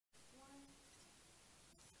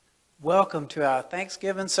Welcome to our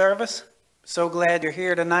Thanksgiving service. So glad you're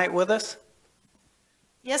here tonight with us.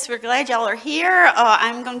 Yes, we're glad y'all are here.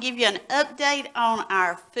 I'm going to give you an update on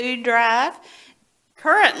our food drive.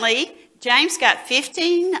 Currently, James got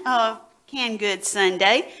 15 canned goods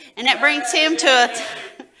Sunday, and that brings him to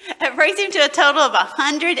a total of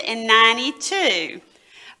 192.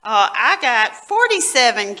 I got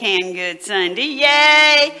 47 canned goods Sunday,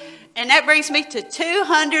 yay! And that brings me to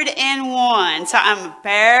 201. So I'm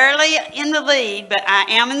barely in the lead, but I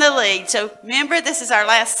am in the lead. So remember, this is our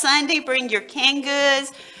last Sunday. Bring your canned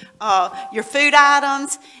goods, your food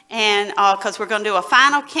items, and because we're going to do a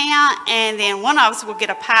final count, and then one of us will get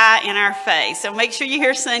a pie in our face. So make sure you're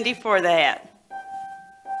here Sunday for that.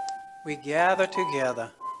 We gather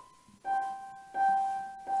together.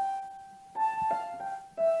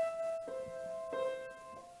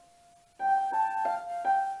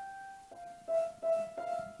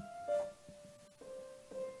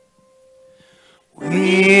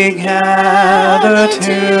 We gather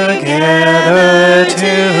together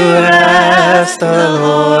to ask the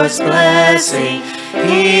Lord's blessing.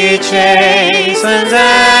 He chastens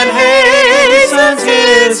and hastens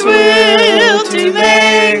His will to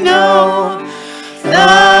make known.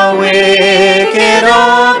 The wicked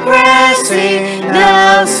oppressing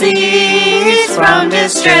now cease from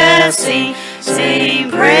distressing.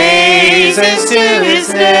 Sing praises to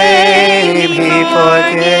His name, He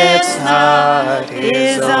forgets not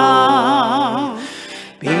His own.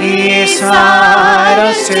 Beside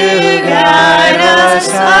us to guide us,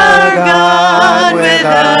 our God with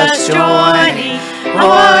us joining,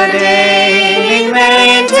 ordaining,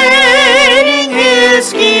 maintaining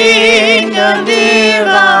His kingdom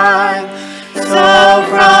divine. So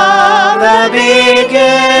from the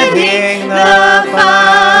beginning, the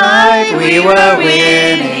fight we were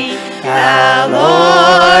winning, our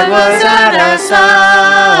Lord was at our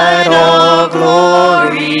side. All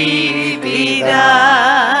glory be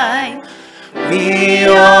Thine. We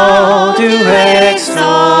all do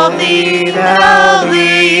extol Thee, Thou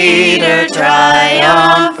leader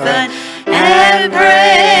triumphant, and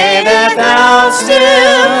pray that Thou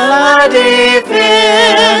still our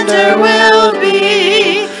defender will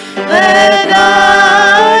be. Let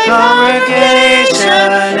Thy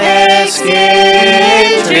congregation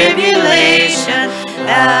escape tribulation,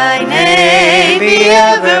 Thy name be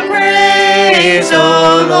ever praised,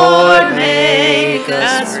 O Lord, make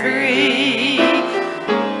us free.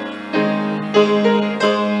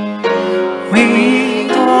 We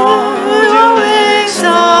all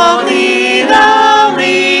exalt Thee, Thou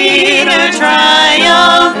leader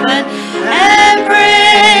triumphant, and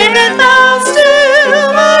pray that Thou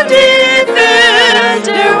still our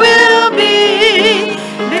defender will be.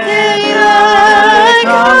 May Thy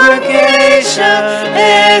congregation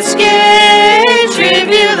escape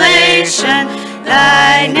tribulation,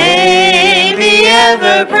 Thy name be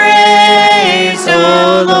ever praised,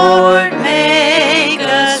 O Lord, make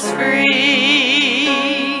us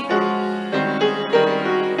free.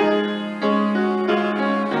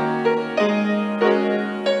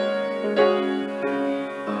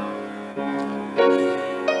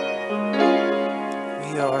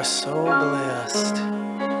 We are so blessed.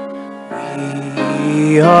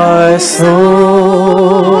 We are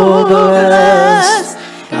so blessed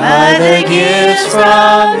by the gifts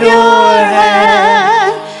from Your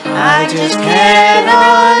hand. I just can't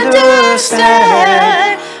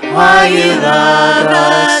understand why You love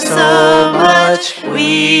us so much.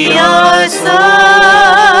 We are so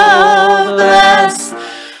blessed.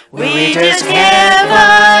 We just can't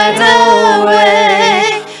find a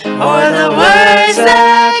way or the words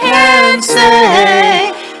that can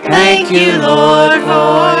say. Thank You, Lord,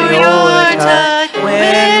 for Your touch.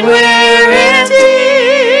 When we're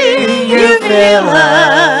empty, You fill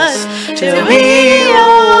us till we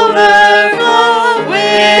overflow.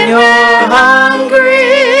 When you're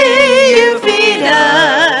hungry, You feed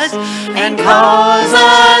us and cause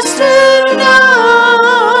us to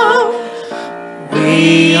know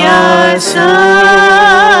we are so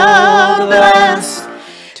blessed.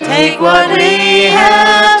 Take what we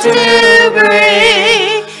have to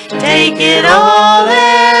bring, take it all,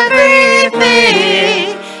 everything.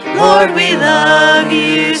 Lord, we love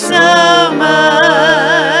You so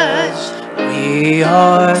much. We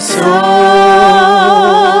are so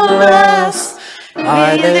blessed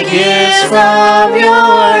by the gifts from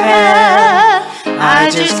Your hand. I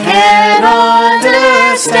just can't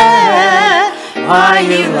understand why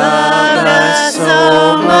You love us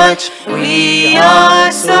so much. We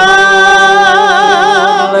are so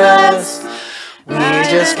blessed. We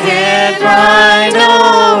just can't find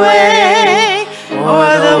a way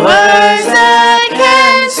or the words that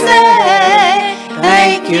can say.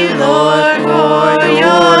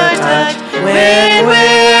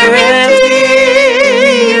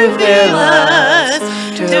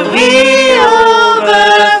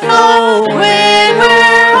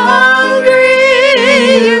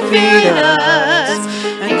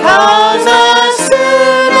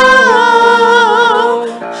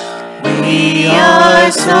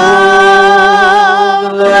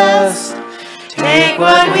 take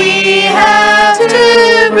what we have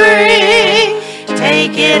to bring.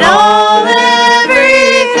 Take it all, everything.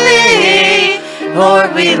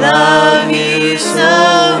 Lord, we love you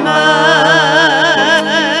so much.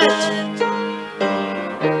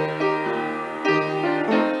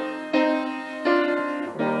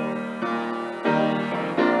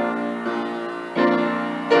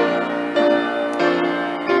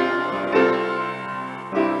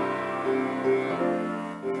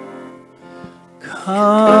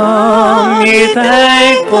 Come, ye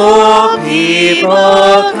thankful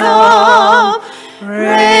people, come,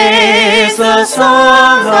 raise the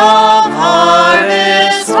song of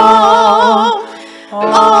harvest home.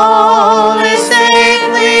 All is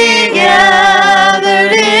safely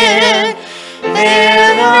gathered in,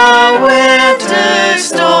 ere the winter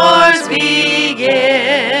storms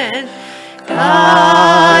begin.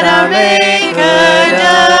 God our Maker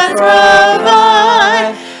doth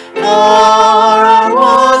provide for our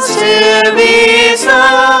wants to be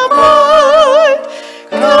supplied.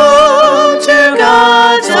 Come to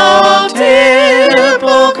God's own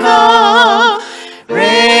temple, come,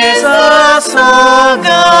 raise a song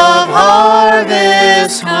of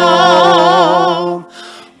harvest home.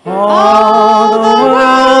 All the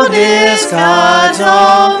world is God's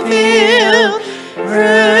own field,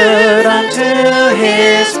 root unto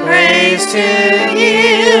his praise to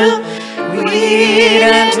yield. Wheat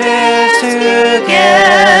and tares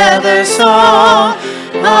together song,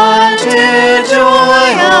 unto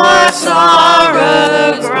joy our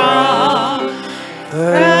sorrow grown.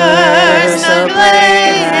 First the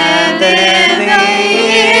blade and then the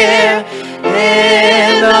ear,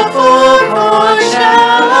 then the full corn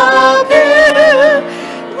shall appear.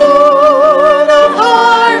 Lord of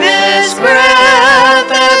harvest, grant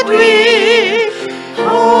that we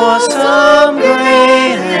wholesome,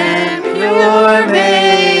 great, and pure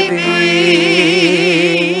may be.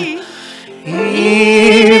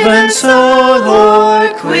 Even so,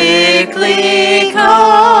 Lord, quickly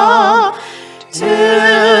come to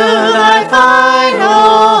thy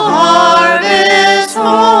final harvest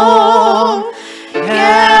home.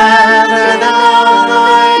 Gather thou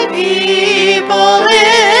thy people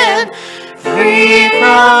in, free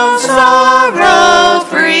from sorrow,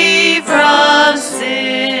 free from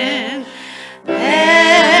sin,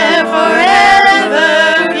 and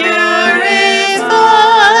forever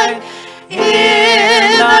purified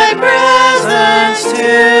in thy presence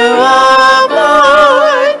to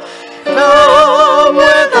abide. Come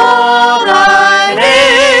with all thine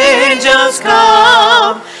angels,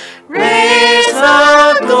 come, raise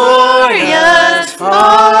the glorious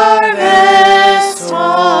harvest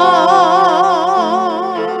home.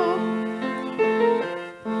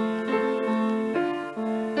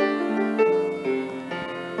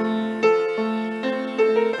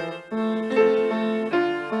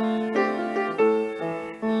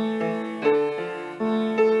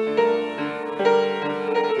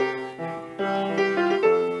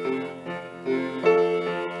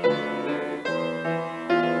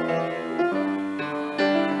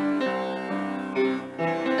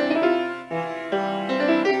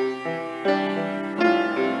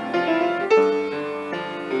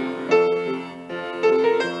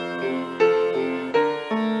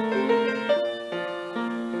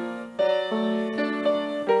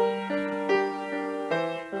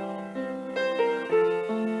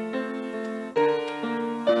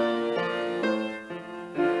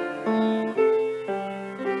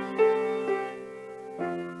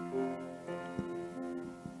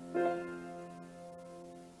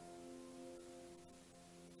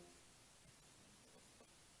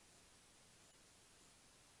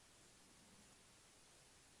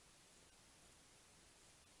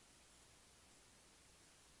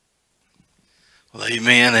 Well,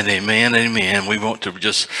 amen and amen and amen. We want to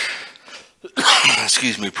just,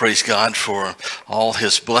 excuse me, praise God for all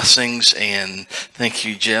his blessings. And thank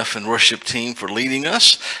you, Jeff and worship team, for leading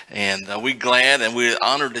us. And we're glad and we're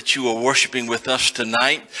honored that you are worshiping with us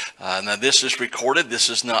tonight. Now, this is recorded. This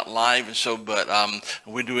is not live. And so, but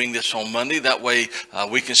we're doing this on Monday. That way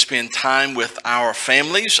we can spend time with our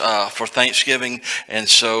families for Thanksgiving. And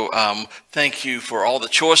so thank you for all the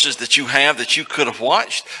choices that you have that you could have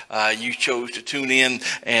watched. You chose to tune in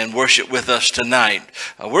and worship with us tonight.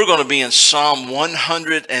 We're going to be in Psalm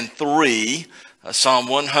 103. Psalm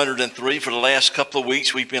 103. For the last couple of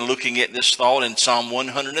weeks, we've been looking at this thought in Psalm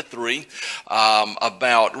 103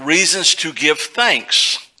 about reasons to give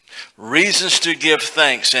thanks. Reasons to give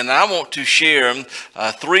thanks. And I want to share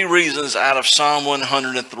 3 reasons out of Psalm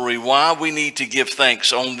 103 why we need to give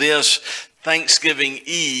thanks on this Thanksgiving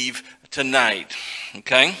Eve tonight.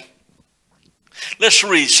 Okay? Let's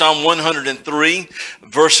read Psalm 103,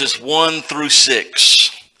 verses 1 through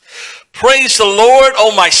 6. Praise the Lord,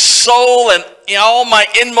 O my soul, and all my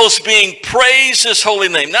inmost being, praise his holy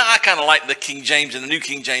name. Now, I kind of like the King James and the New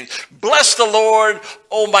King James. Bless the Lord,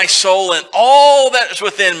 O my soul, and all that is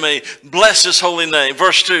within me, bless his holy name.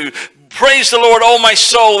 Verse 2. Praise the Lord, O my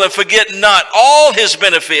soul, and forget not all his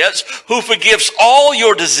benefits, who forgives all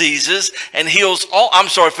your diseases and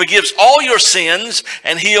forgives all your sins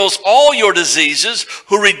and heals all your diseases,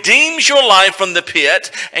 who redeems your life from the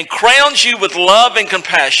pit and crowns you with love and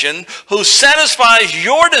compassion, who satisfies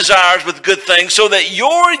your desires with good things so that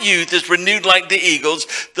your youth is renewed like the eagles.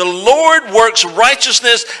 The Lord works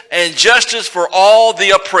righteousness and justice for all the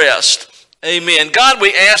oppressed. Amen. God,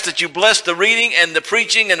 we ask that you bless the reading and the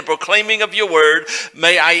preaching and the proclaiming of your word.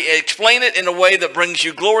 May I explain it in a way that brings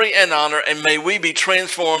you glory and honor, and may we be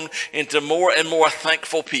transformed into more and more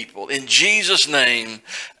thankful people. In Jesus' name,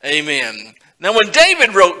 amen. Now, when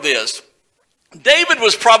David wrote this, David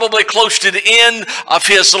was probably close to the end of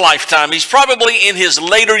his lifetime. He's probably in his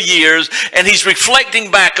later years, and he's reflecting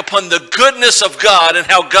back upon the goodness of God and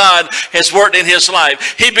how God has worked in his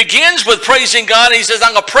life. He begins with praising God. He says,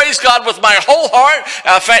 I'm going to praise God with my whole heart.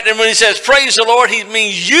 In fact, when he says praise the Lord, he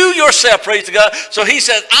means you yourself praise God. So he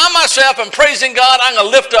says, I myself am praising God. I'm going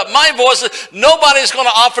to lift up my voice. Nobody's going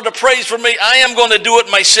to offer the praise for me. I am going to do it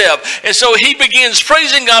myself. And so he begins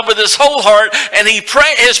praising God with his whole heart, and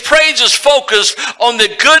his praise is focused on the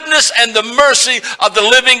goodness and the mercy of the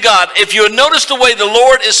living God. If you notice the way the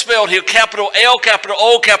Lord is spelled here, capital L, capital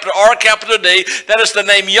O, capital R, capital D, that is the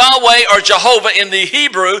name Yahweh or Jehovah in the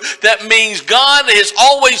Hebrew. That means God is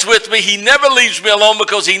always with me. He never leaves me alone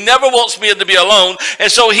because he never wants me to be alone.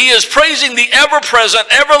 And so he is praising the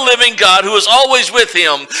ever-present, ever-living God who is always with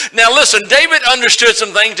him. Now listen, David understood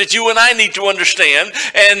some things that you and I need to understand.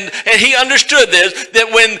 And he understood this,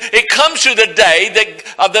 that when it comes to the day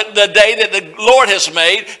that the Lord has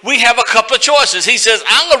made, we have a couple of choices. He says,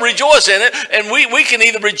 I'm going to rejoice in it, and we can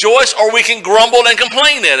either rejoice or we can grumble and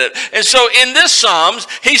complain in it. And so in this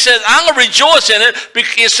Psalms, he says, I'm going to rejoice in it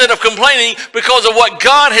instead of complaining because of what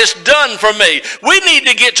God has done for me. We need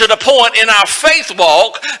to get to the point in our faith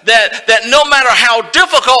walk that no matter how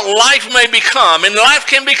difficult life may become, and life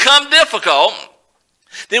can become difficult,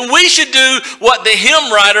 then we should do what the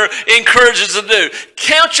hymn writer encourages us to do.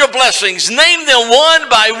 Count your blessings. Name them one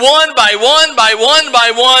by one by one by one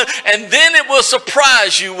by one, and then it will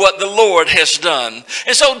surprise you what the Lord has done.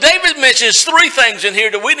 And so David mentions three things in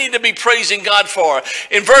here that we need to be praising God for.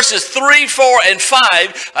 In verses 3, 4, and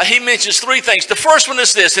 5, he mentions three things. The first one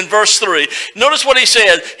is this in verse 3. Notice what he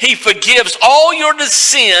says. He forgives all your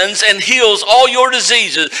sins and heals all your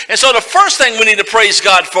diseases. And so the first thing we need to praise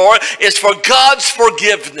God for is for God's forgiveness.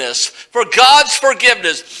 For God's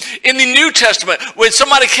forgiveness. In the New Testament, when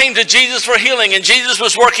somebody came to Jesus for healing and Jesus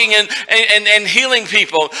was working and healing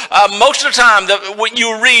people, most of the time when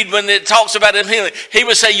you read when it talks about him healing, he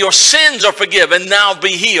would say, your sins are forgiven, now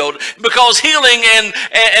be healed. Because healing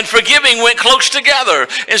and forgiving went close together.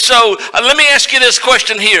 And so let me ask you this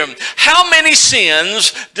question here. How many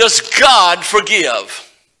sins does God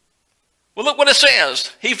forgive? Well, look what it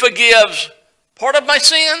says. He forgives part of my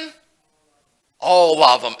sin. All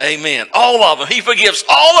of them. Amen. All of them. He forgives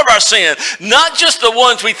all of our sin. Not just the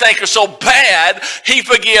ones we think are so bad. He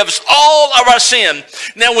forgives all of our sin.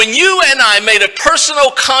 Now, when you and I made a personal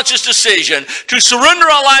conscious decision to surrender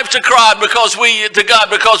our life to God because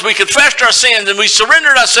we confessed our sins and we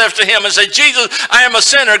surrendered ourselves to him and said, Jesus, I am a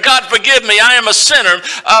sinner. God, forgive me. I am a sinner.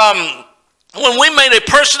 When we made a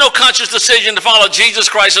personal conscious decision to follow Jesus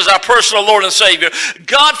Christ as our personal Lord and Savior,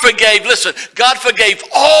 God forgave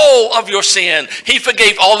all of your sin. He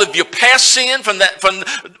forgave all of your past sin from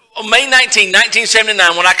May 19,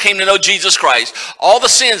 1979, when I came to know Jesus Christ. All the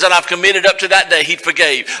sins that I've committed up to that day, he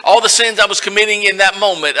forgave. All the sins I was committing in that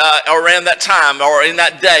moment, or around that time, or in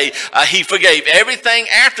that day, he forgave. Everything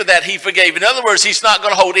after that, he forgave. In other words, he's not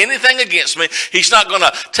going to hold anything against me. He's not going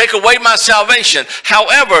to take away my salvation.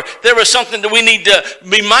 However, there is something that we need to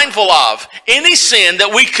be mindful of. Any sin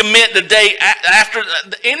that we commit after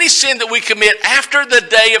the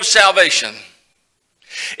day of salvation,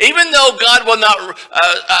 even though God will not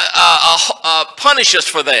punish us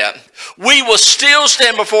for that, we will still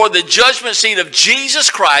stand before the judgment seat of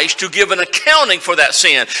Jesus Christ to give an accounting for that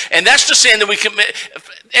sin. And that's the sin that we commit.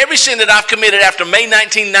 Every sin that I've committed after May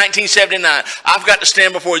 19, 1979, I've got to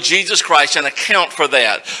stand before Jesus Christ and account for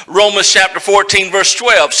that. Romans chapter 14, verse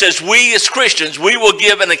 12 says, we as Christians, we will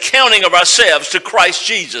give an accounting of ourselves to Christ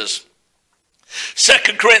Jesus.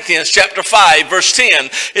 2 Corinthians chapter 5, verse 10,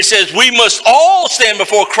 it says, we must all stand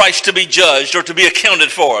before Christ to be judged or to be accounted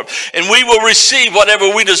for. And we will receive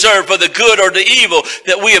whatever we deserve for the good or the evil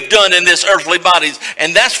that we have done in this earthly bodies.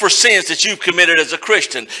 And that's for sins that you've committed as a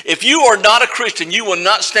Christian. If you are not a Christian, you will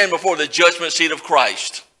not stand before the judgment seat of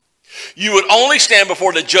Christ. You would only stand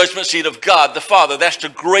before the judgment seat of God the Father. That's the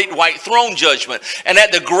great white throne judgment. And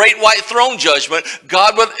at the great white throne judgment,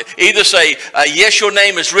 God would either say, yes, your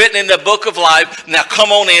name is written in the book of life. Now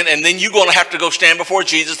come on in. And then you're going to have to go stand before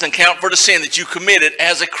Jesus and count for the sin that you committed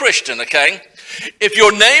as a Christian, okay? If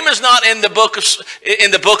your name is not in the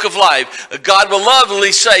book of life, God will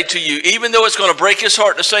lovingly say to you, even though it's going to break his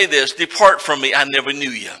heart to say this, depart from me, I never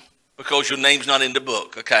knew you, because your name's not in the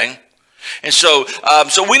book, okay? And so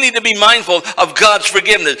we need to be mindful of God's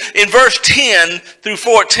forgiveness. In verse 10 through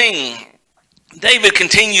 14, David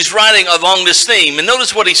continues writing along this theme. And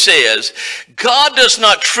notice what he says. God does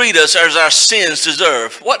not treat us as our sins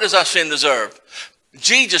deserve. What does our sin deserve?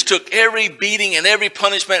 Jesus took every beating and every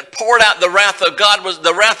punishment, poured out the wrath of God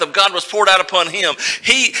was poured out upon him.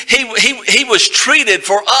 He was treated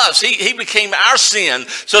for us. He became our sin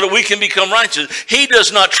so that we can become righteous. He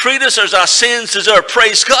does not treat us as our sins deserve.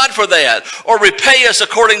 Praise God for that. Or repay us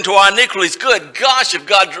according to our iniquities. Good gosh, if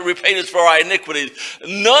God repaid us for our iniquities,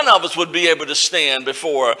 none of us would be able to stand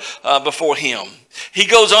before him. He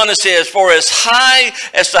goes on and says, for as high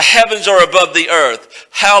as the heavens are above the earth,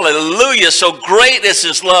 hallelujah, so great is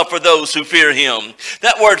his love for those who fear him.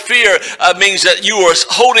 That word fear means that you are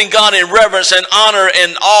holding God in reverence and honor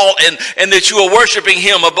and awe, and that you are worshiping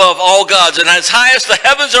him above all gods. And as high as the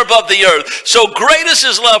heavens are above the earth, so great is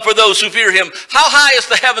his love for those who fear him. How high is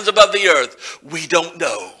the heavens above the earth? We don't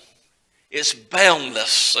know. It's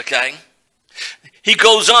boundless, okay? He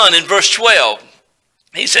goes on in verse 12.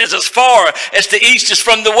 He says, as far as the east is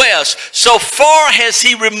from the west, so far has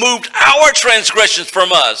he removed our transgressions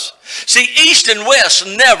from us. See, east and west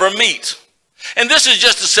never meet. And this is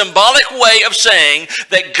just a symbolic way of saying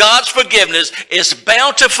that God's forgiveness is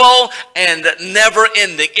bountiful and never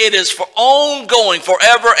ending. It is for ongoing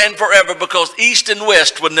forever and forever, because east and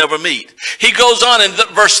west would never meet. He goes on in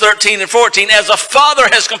verse 13 and 14, as a father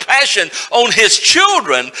has compassion on his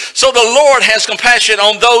children, so the Lord has compassion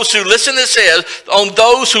on those who, listen, it says, on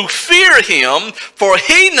those who fear him, for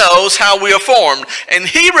he knows how we are formed, and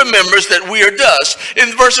he remembers that we are dust.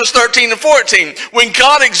 In verses 13 and 14, when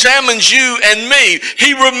God examines you and me,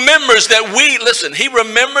 he remembers that he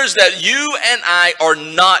remembers that you and I are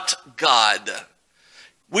not God.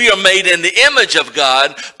 We are made in the image of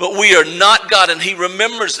God, but we are not God, and he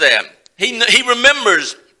remembers that. He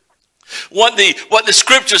remembers what the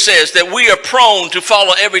scripture says, that we are prone to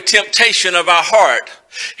follow every temptation of our heart.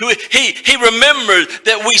 He remembers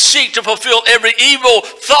that we seek to fulfill every evil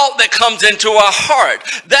thought that comes into our heart.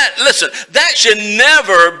 That should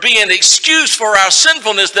never be an excuse for our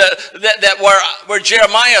sinfulness. That where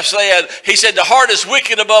Jeremiah said, he said, the heart is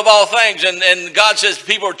wicked above all things, and God says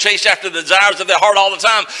people are chased after the desires of their heart all the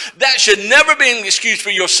time. That should never be an excuse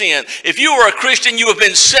for your sin. If you are a Christian, you have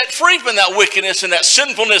been set free from that wickedness and that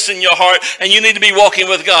sinfulness in your heart, and you need to be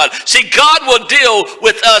walking with God. See, God will deal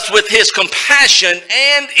with us with his compassion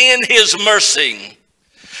and in his mercy.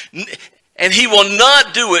 And he will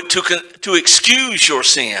not do it to excuse your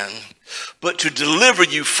sin, but to deliver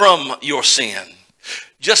you from your sin.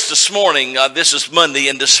 Just this morning, this is Monday,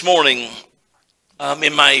 and this morning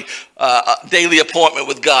in my daily appointment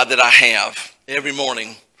with God that I have every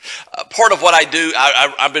morning, part of what I do,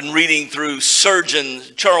 I've been reading through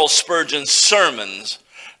Charles Spurgeon's sermons.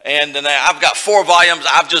 And I've got 4 volumes.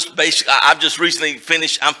 I've just recently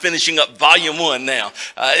finished. I'm finishing up volume 1 now.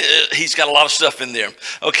 He's got a lot of stuff in there.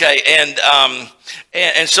 Okay,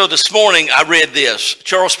 and so this morning I read this.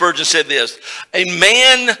 Charles Spurgeon said this: a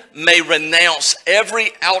man may renounce every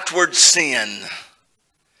outward sin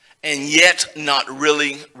and yet not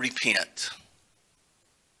really repent.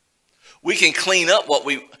 We can clean up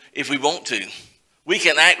if we want to. We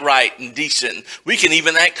can act right and decent. We can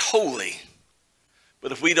even act holy.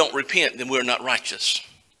 But if we don't repent, then we're not righteous.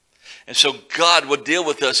 And so God will deal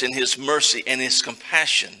with us in his mercy and his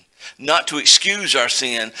compassion, not to excuse our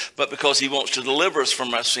sin, but because he wants to deliver us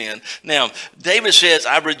from our sin. Now, David says,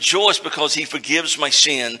 I rejoice because he forgives my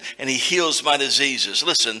sin and he heals my diseases.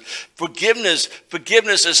 Listen, forgiveness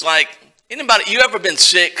is like, anybody, you ever been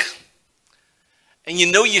sick? And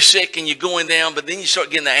you know you're sick and you're going down, but then you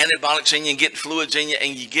start getting the antibiotics in you and getting fluids in you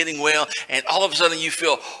and you're getting well, and all of a sudden you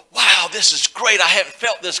feel, wow, this is great. I haven't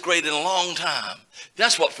felt this great in a long time.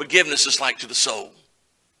 That's what forgiveness is like to the soul.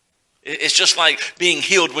 It's just like being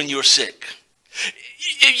healed when you're sick.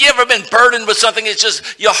 You ever been burdened with something? It's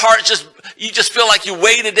just, your heart just, you just feel like you're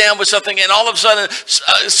weighted down with something, and all of a sudden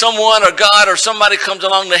someone or God or somebody comes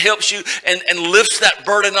along that helps you and lifts that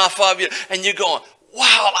burden off of you, and you're going,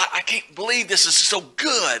 wow, I can't believe this is so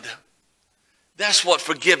good. That's what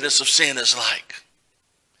forgiveness of sin is like.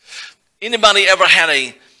 Anybody ever had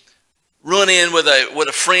a run-in with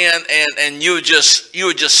a friend, and you were just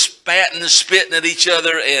spatting and spitting at each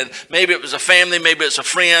other, and maybe it was a family, maybe it's a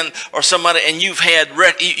friend or somebody, and you've had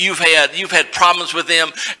problems with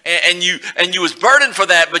them, and you was burdened for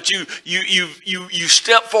that, but you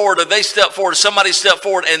step forward, or they step forward, or somebody stepped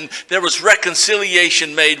forward, and there was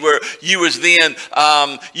reconciliation made where you was then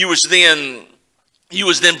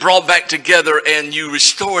brought back together, and you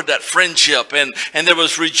restored that friendship, and there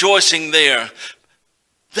was rejoicing there.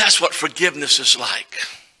 That's what forgiveness is like.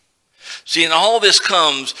 See, and all this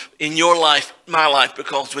comes in your life, my life,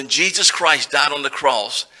 because when Jesus Christ died on the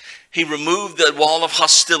cross, he removed the wall of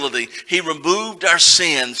hostility. He removed our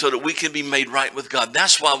sin so that we can be made right with God.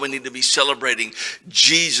 That's why we need to be celebrating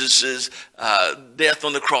Jesus' death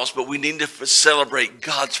on the cross, but we need to celebrate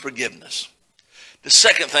God's forgiveness. The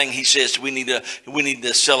second thing he says we need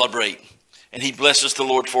to celebrate, and he blesses the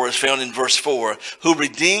Lord for, is found in verse 4, who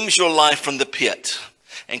redeems your life from the pit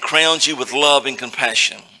and crowns you with love and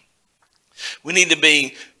compassion. We need to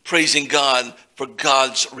be praising God for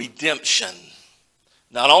God's redemption.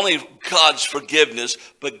 Not only God's forgiveness,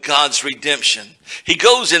 but God's redemption. He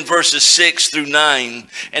goes in verses 6 through 9,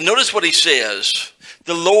 and notice what he says.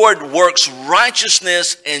 The Lord works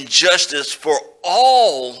righteousness and justice for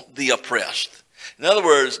all the oppressed. In other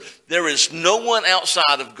words, there is no one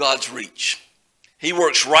outside of God's reach. He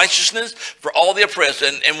works righteousness for all the oppressed.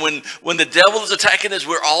 And when the devil is attacking us,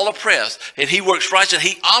 we're all oppressed. And he works righteousness.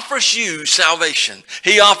 He offers you salvation.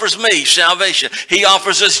 He offers me salvation. He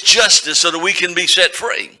offers us justice so that we can be set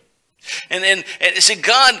free. And see,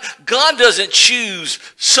 God doesn't choose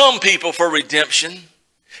some people for redemption.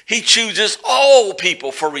 He chooses all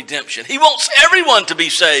people for redemption. He wants everyone to be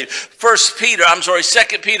saved. 2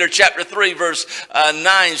 Peter chapter 3 verse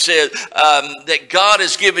 9 says that God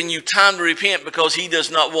has given you time to repent because he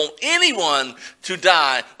does not want anyone to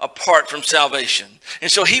die apart from salvation.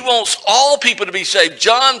 And so he wants all people to be saved.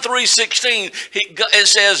 John 3:16, it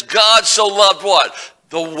says God so loved what?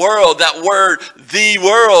 The world. That word, the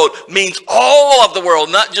world, means all of the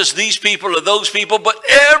world, not just these people or those people, but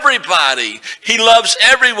everybody. He loves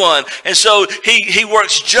everyone. And so he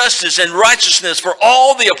works justice and righteousness for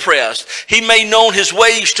all the oppressed. He made known his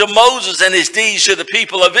ways to Moses and his deeds to the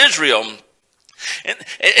people of Israel. And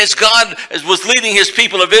as God was leading his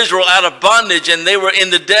people of Israel out of bondage, and they were in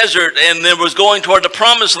the desert and they was going toward the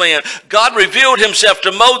promised land, God revealed himself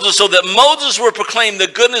to Moses so that Moses would proclaim the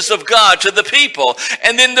goodness of God to the people.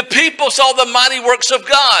 And then the people saw the mighty works of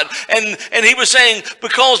God. And he was saying,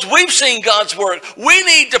 because we've seen God's work, we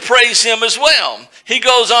need to praise him as well. He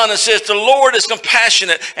goes on and says, the Lord is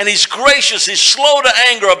compassionate and he's gracious. He's slow to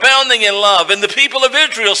anger, abounding in love. And the people of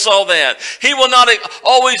Israel saw that. He will not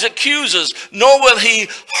always accuse us, nor will he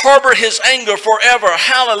harbor his anger forever.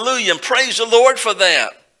 Hallelujah. And praise the Lord for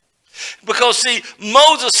that. Because see,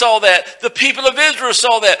 Moses saw that. The people of Israel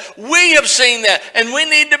saw that. We have seen that. And we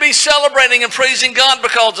need to be celebrating and praising God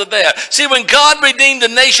because of that. See, when God redeemed the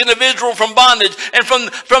nation of Israel from bondage and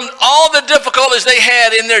from all the difficulties they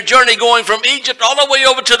had in their journey going from Egypt all the way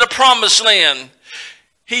over to the promised land,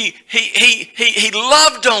 he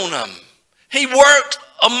loved on them. He worked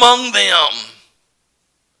among them.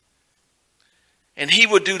 And he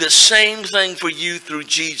would do the same thing for you through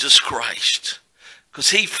Jesus Christ. Because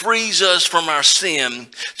he frees us from our sin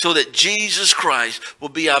so that Jesus Christ will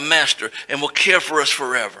be our master and will care for us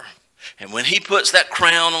forever. And when he puts that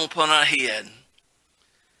crown upon our head,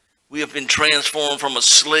 we have been transformed from a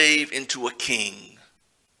slave into a king.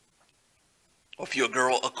 Or if you're a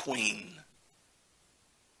girl, a queen.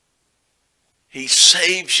 He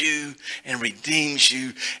saves you and redeems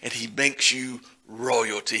you, and he makes you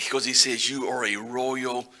royalty. Because he says you are a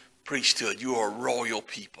royal priesthood. You are a royal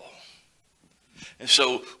people. And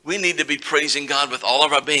so we need to be praising God with all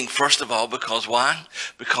of our being, first of all, because why?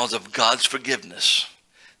 Because of God's forgiveness.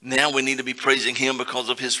 Now we need to be praising him because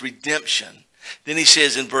of his redemption. Then he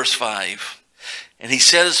says in verse 5, and he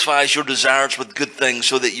satisfies your desires with good things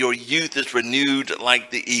so that your youth is renewed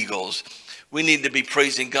like the eagles. We need to be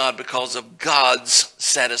praising God because of God's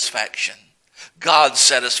satisfaction. God's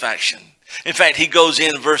satisfaction. In fact, he goes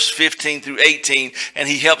in verse 15 through 18, and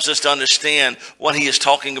he helps us to understand what he is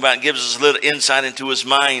talking about and gives us a little insight into his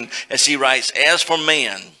mind as he writes, as for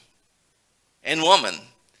man and woman,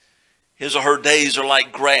 his or her days are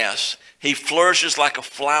like grass. He flourishes like a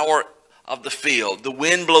flower of the field. The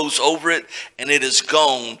wind blows over it, and it is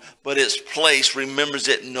gone, but its place remembers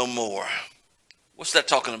it no more. What's that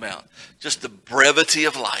talking about? Just the brevity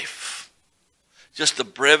of life. Just the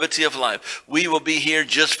brevity of life. We will be here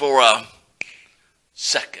just for a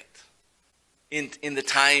second in the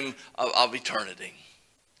time of eternity.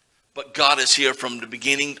 But God is here from the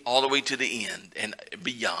beginning all the way to the end and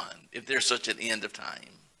beyond, if there's such an end of time.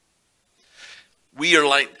 We are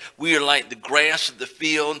like the grass of the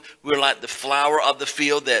field. We're like the flower of the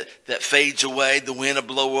field that fades away. The wind will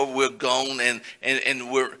blow over. We're gone.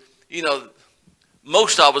 And we're,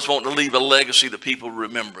 most of us want to leave a legacy that people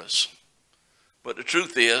remember us. But the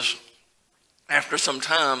truth is, after some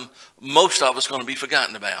time, most of us are going to be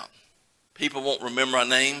forgotten about. People won't remember our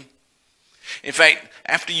name. In fact,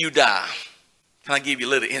 after you die, can I give you a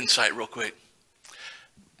little insight real quick?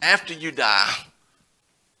 After you die,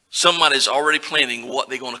 somebody's already planning what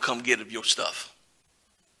they're going to come get of your stuff.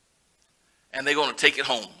 And they're going to take it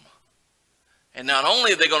home. And not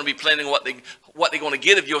only are they going to be planning what they're going to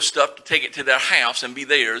get of your stuff to take it to their house and be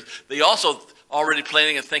theirs, they also already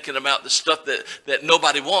planning and thinking about the stuff that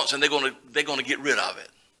nobody wants, and they're going to get rid of it.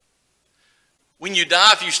 When you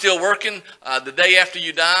die, if you're still working, the day after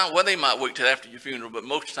you die, well, they might wait till after your funeral, but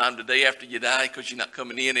most of the time, the day after you die, because you're not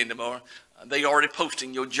coming in anymore, they already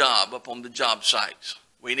posting your job up on the job sites.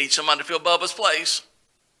 We need somebody to fill Bubba's place.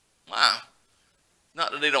 Wow.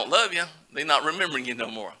 Not that they don't love you. They're not remembering you no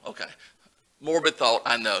more. Okay. Morbid thought,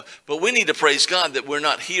 I know. But we need to praise God that we're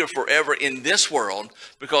not here forever in this world,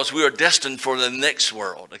 because we are destined for the next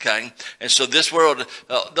world, okay? And so this world,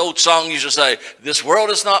 the old song used to say, this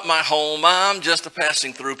world is not my home, I'm just a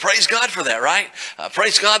passing through. Praise God for that, right?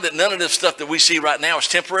 Praise God that none of this stuff that we see right now is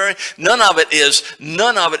temporary. None of it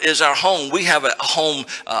is our home. We have a home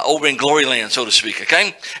over in glory land, so to speak,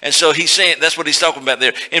 okay? And so he's saying, that's what he's talking about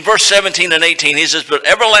there. In verse 17 and 18, he says, but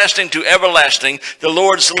everlasting to everlasting, the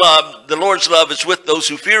Lord's love is with those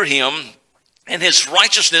who fear him, and his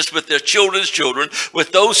righteousness with their children's children,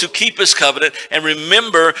 with those who keep his covenant and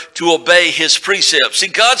remember to obey his precepts. See,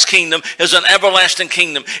 God's kingdom is an everlasting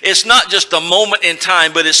kingdom. It's not just a moment in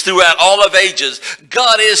time, but it's throughout all of ages.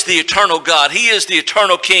 God is the eternal God. He is the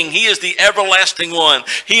eternal King. He is the everlasting one.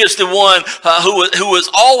 He is the one who has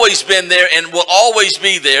always been there and will always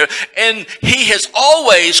be there. And he has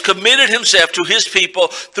always committed himself to his people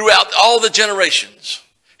throughout all the generations.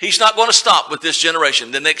 He's not going to stop with this generation.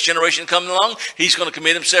 The next generation coming along, he's going to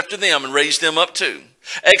commit himself to them and raise them up too.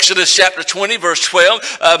 Exodus chapter 20, verse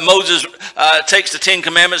 12, Moses takes the 10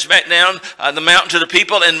 Commandments back down the mountain to the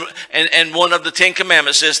people, and one of the 10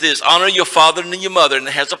 Commandments says this, honor your father and your mother, and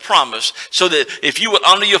it has a promise, so that if you will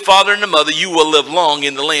honor your father and the mother, you will live long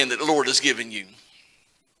in the land that the Lord has given you.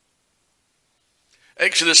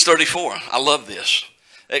 Exodus 34, I love this.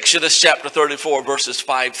 Exodus chapter 34, verses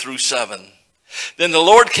 5 through 7. Then the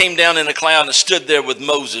Lord came down in a cloud and stood there with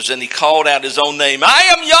Moses, and he called out his own name. I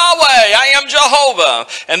am Yahweh, I am Jehovah.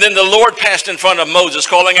 And then the Lord passed in front of Moses,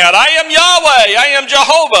 calling out, I am Yahweh, I am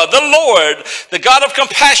Jehovah, the Lord, the God of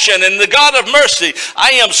compassion and the God of mercy.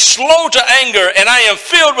 I am slow to anger, and I am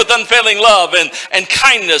filled with unfailing love and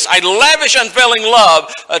kindness. I lavish unfailing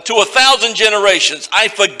love to 1,000 generations. I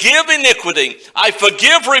forgive iniquity. I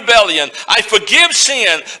forgive rebellion. I forgive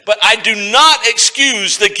sin, but I do not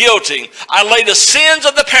excuse the guilty. I lay the sins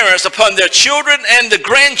of the parents upon their children and the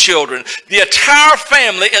grandchildren. The entire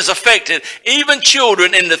family is affected, even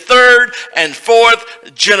children in the 3rd and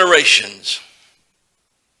 4th generations.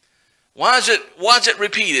 Why is it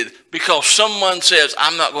repeated? Because someone says,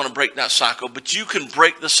 I'm not going to break that cycle, but you can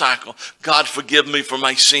break the cycle. God, forgive me for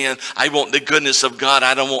my sin. I want the goodness of God.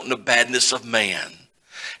 I don't want the badness of man.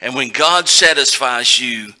 And when God satisfies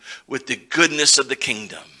you with the goodness of the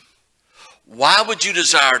kingdom, why would you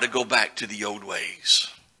desire to go back to the old ways?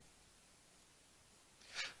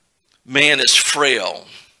 Man is frail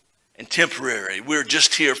and temporary. We're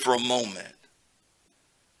just here for a moment.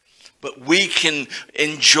 But we can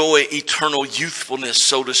enjoy eternal youthfulness,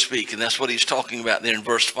 so to speak. And that's what he's talking about there in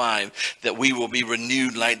verse 5, that we will be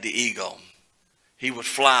renewed like the eagle. He would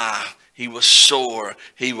fly. He will soar.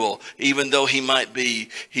 He will, even though he might be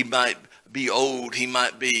old, he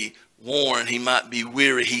might be worn, he might be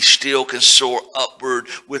weary, he still can soar upward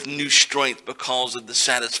with new strength because of the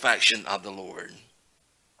satisfaction of the Lord.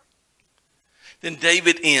 Then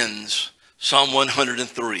David ends Psalm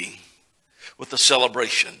 103 with a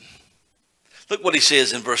celebration. Look what he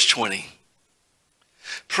says in verse 20.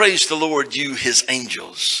 Praise the Lord, you his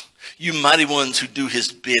angels, you mighty ones who do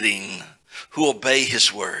his bidding, who obey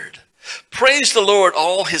his word. Praise the Lord,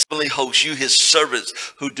 all his holy hosts, you his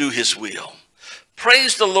servants who do his will.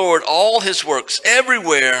 Praise the Lord, all his works,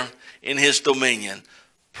 everywhere in his dominion.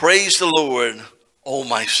 Praise the Lord, O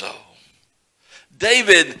my soul.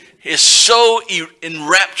 David is so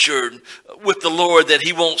enraptured with the Lord that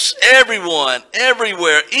he wants everyone,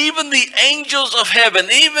 everywhere, even the angels of heaven,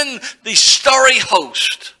 even the starry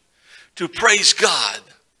host, to praise God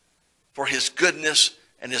for his goodness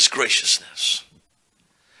and his graciousness.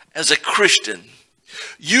 As a Christian,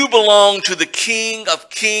 you belong to the King of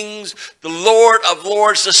Kings, the Lord of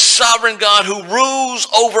Lords, the sovereign God who rules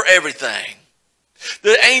over everything.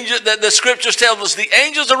 The scriptures tell us the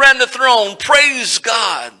angels around the throne praise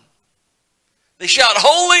God. They shout,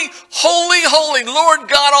 holy, holy, holy, Lord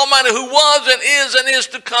God Almighty, who was and is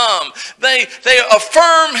to come. They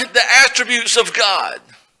affirm the attributes of God.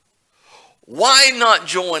 Why not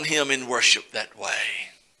join him in worship that way?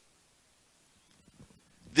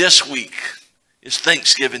 This week is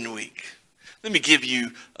Thanksgiving week. Let me give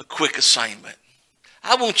you a quick assignment.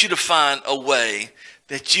 I want you to find a way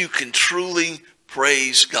that you can truly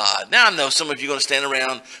praise God. Now, I know some of you are going to stand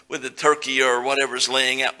around with the turkey or whatever's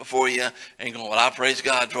laying out before you and going, well, I praise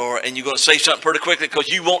God for it. And you're going to say something pretty quickly because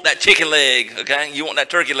you want that chicken leg, okay? You want that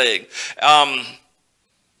turkey leg.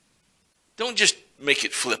 Don't just make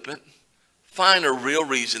it flippant. Find a real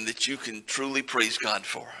reason that you can truly praise God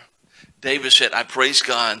for. David said, I praise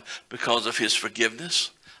God because of his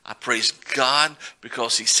forgiveness. I praise God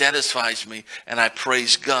because he satisfies me. And I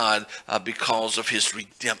praise God because of his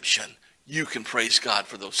redemption. You can praise God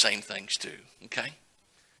for those same things too, okay?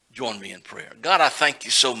 Join me in prayer. God, I thank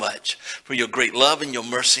you so much for your great love and your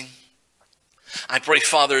mercy. I pray,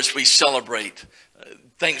 Father, as we celebrate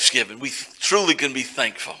Thanksgiving, we truly can be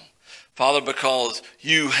thankful, Father, because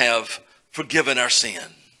you have forgiven our sin.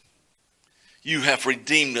 You have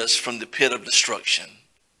redeemed us from the pit of destruction,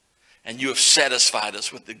 and you have satisfied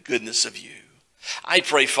us with the goodness of you. I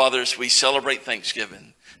pray, Father, as we celebrate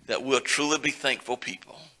Thanksgiving, that we'll truly be thankful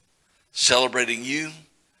people, celebrating you,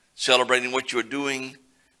 celebrating what you're doing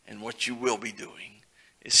and what you will be doing.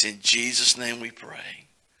 It's in Jesus' name we pray.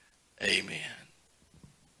 Amen.